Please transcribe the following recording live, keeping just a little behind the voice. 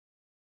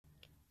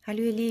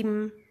Hallo ihr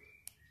Lieben,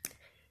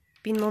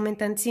 bin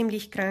momentan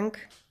ziemlich krank,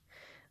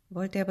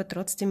 wollte aber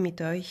trotzdem mit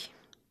euch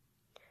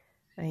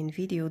ein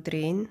Video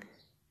drehen.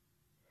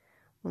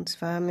 Und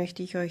zwar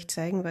möchte ich euch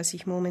zeigen, was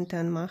ich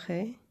momentan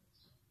mache,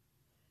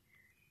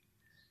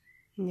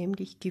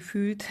 nämlich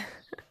gefühlt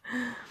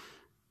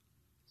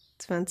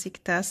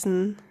 20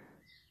 Tassen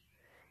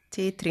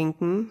Tee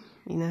trinken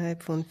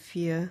innerhalb von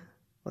 4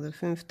 oder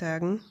 5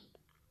 Tagen.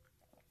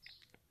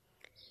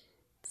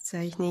 Jetzt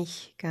zeichne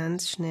ich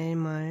ganz schnell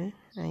mal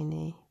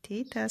eine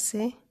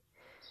Teetasse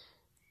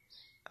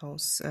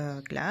aus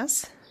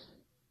Glas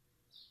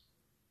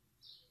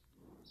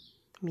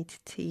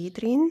mit Tee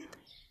drin.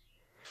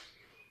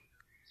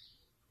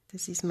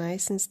 Das ist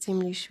meistens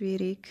ziemlich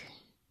schwierig,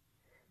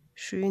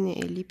 schöne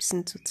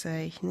Ellipsen zu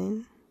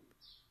zeichnen.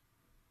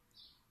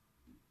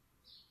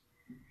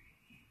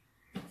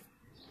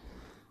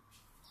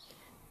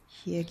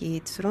 Hier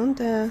geht's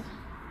runter.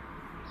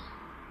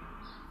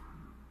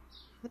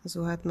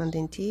 So hat man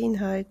den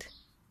Teeinhalt.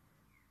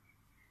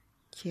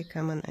 Hier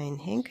kann man einen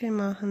Henkel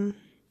machen.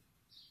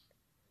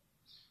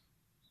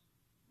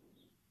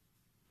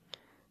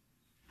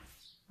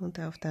 Und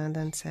auf der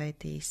anderen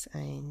Seite ist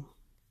ein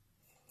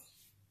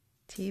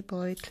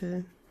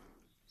Teebeutel.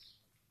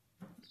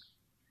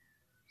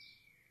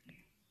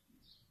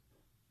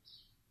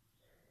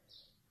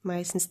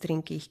 Meistens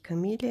trinke ich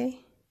Kamille.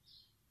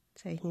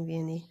 Zeichnen wir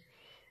eine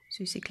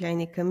süße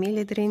kleine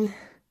Kamille drin.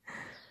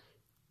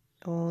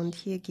 Und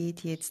hier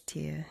geht jetzt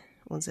hier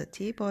unser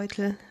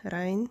Teebeutel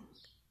rein.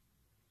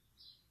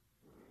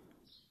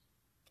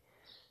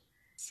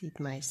 Sieht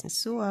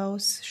meistens so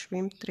aus,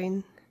 schwimmt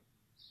drin.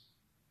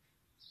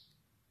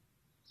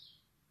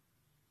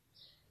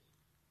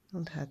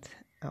 Und hat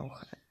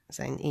auch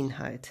seinen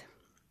Inhalt.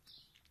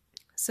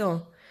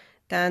 So,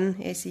 dann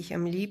esse ich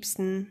am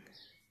liebsten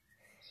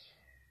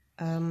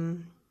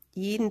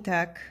jeden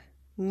Tag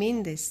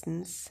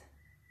mindestens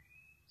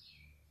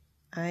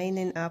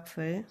einen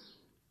Apfel.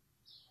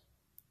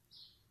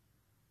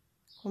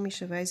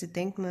 Komischerweise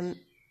denkt man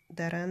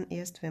daran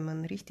erst, wenn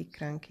man richtig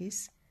krank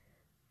ist.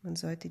 Man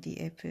sollte die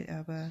Äpfel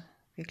aber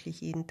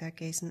wirklich jeden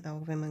Tag essen,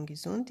 auch wenn man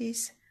gesund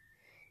ist.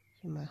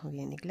 Hier machen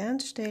wir eine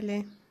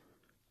Glanzstelle.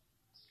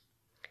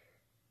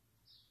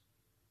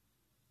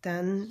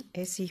 Dann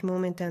esse ich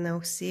momentan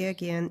auch sehr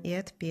gern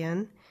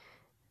Erdbeeren.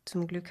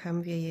 Zum Glück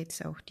haben wir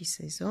jetzt auch die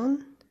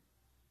Saison,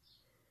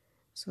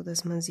 so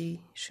dass man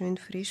sie schön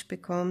frisch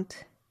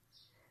bekommt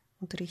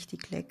und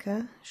richtig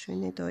lecker.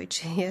 Schöne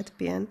deutsche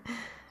Erdbeeren,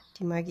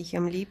 die mag ich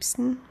am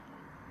liebsten.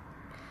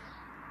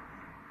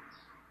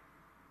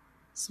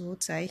 So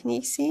zeichne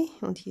ich sie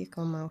und hier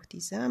kommen auch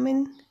die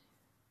Samen.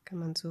 Kann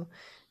man so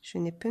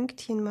schöne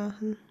Pünktchen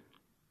machen.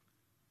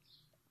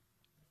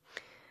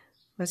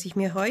 Was ich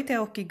mir heute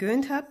auch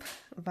gegönnt habe,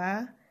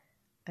 war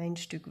ein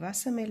Stück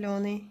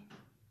Wassermelone.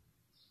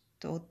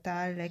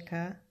 Total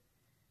lecker.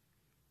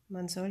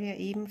 Man soll ja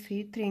eben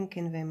viel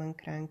trinken, wenn man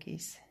krank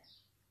ist.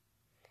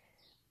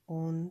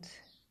 Und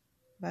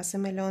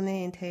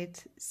Wassermelone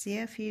enthält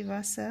sehr viel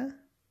Wasser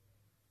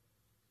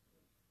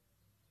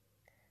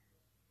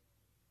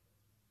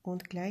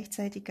und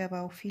gleichzeitig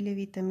aber auch viele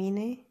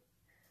Vitamine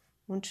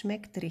und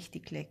schmeckt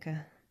richtig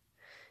lecker.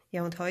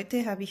 Ja, und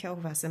heute habe ich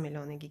auch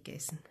Wassermelone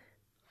gegessen.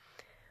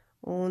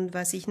 Und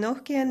was ich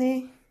noch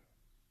gerne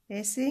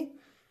esse,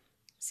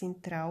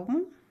 sind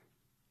Trauben.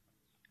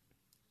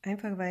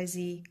 Einfach weil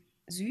sie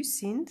süß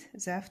sind,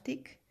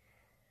 saftig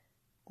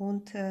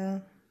und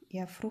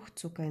ja,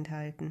 Fruchtzucker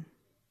enthalten.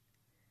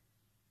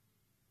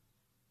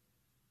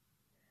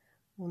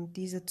 Und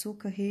dieser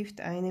Zucker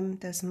hilft einem,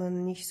 dass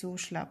man nicht so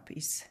schlapp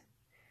ist.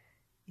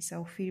 Ist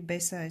auch viel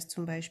besser als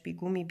zum Beispiel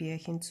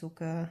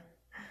Gummibärchenzucker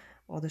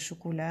oder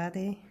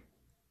Schokolade.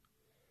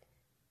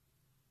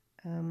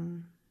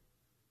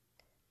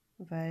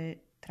 Weil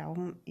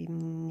Trauben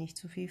eben nicht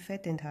so viel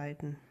Fett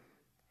enthalten.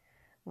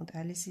 Und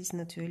alles ist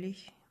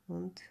natürlich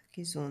und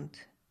gesund.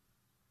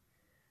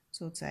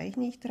 So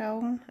zeichne ich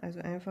Trauben, also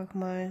einfach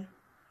mal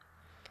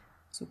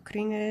so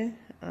Kringel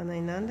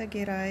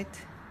aneinandergereiht,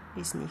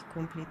 ist nicht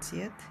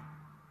kompliziert.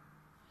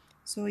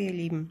 So ihr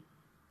Lieben,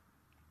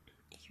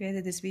 ich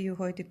werde das Video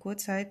heute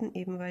kurz halten,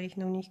 eben weil ich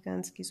noch nicht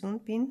ganz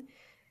gesund bin.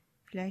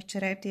 Vielleicht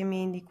schreibt ihr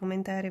mir in die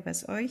Kommentare,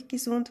 was euch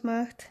gesund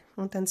macht.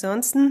 Und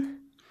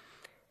ansonsten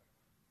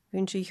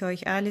wünsche ich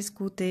euch alles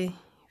Gute,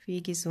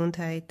 viel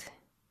Gesundheit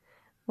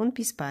und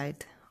bis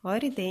bald.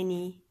 Eure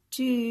Dani.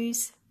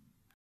 Tschüss.